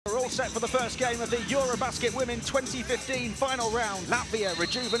set for the first game of the EuroBasket Women 2015 final round. Latvia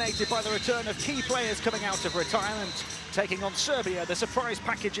rejuvenated by the return of key players coming out of retirement, taking on Serbia, the surprise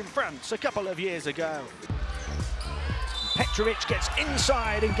package in France a couple of years ago. Petrovic gets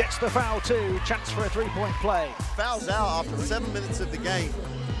inside and gets the foul too. Chance for a three-point play. Fouls out after 7 minutes of the game.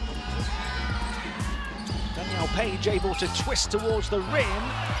 Danielle Page able to twist towards the rim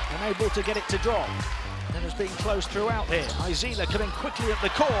and able to get it to drop. And has been close throughout here. Izila coming quickly at the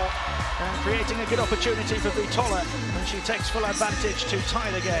court and creating a good opportunity for Vitola, and she takes full advantage to tie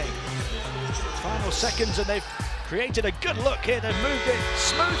the game. Final seconds and they've created a good look here. They've moved it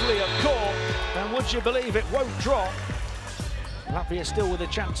smoothly at court, and would you believe it won't drop. Latvia still with a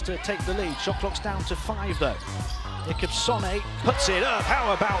chance to take the lead. Shot clock's down to 5 though. Jakobsone puts it up.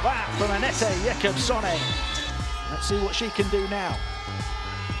 How about that from Anette Jakobsone? Let's see what she can do now.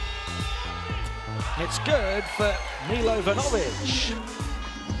 It's good for Milovanovic.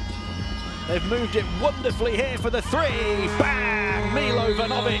 They've moved it wonderfully here for the three. Bang!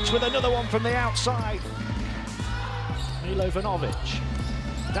 Milovanovic with another one from the outside. Milovanovic.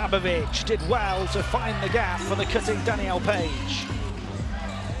 Dabovic did well to find the gap for the cutting Danielle Page.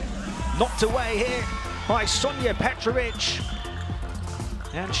 Knocked away here by Sonja Petrovic.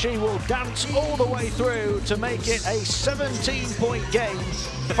 And she will dance all the way through to make it a 17-point game.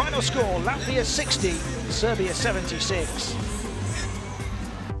 The final score, Latvia 60, Serbia 76.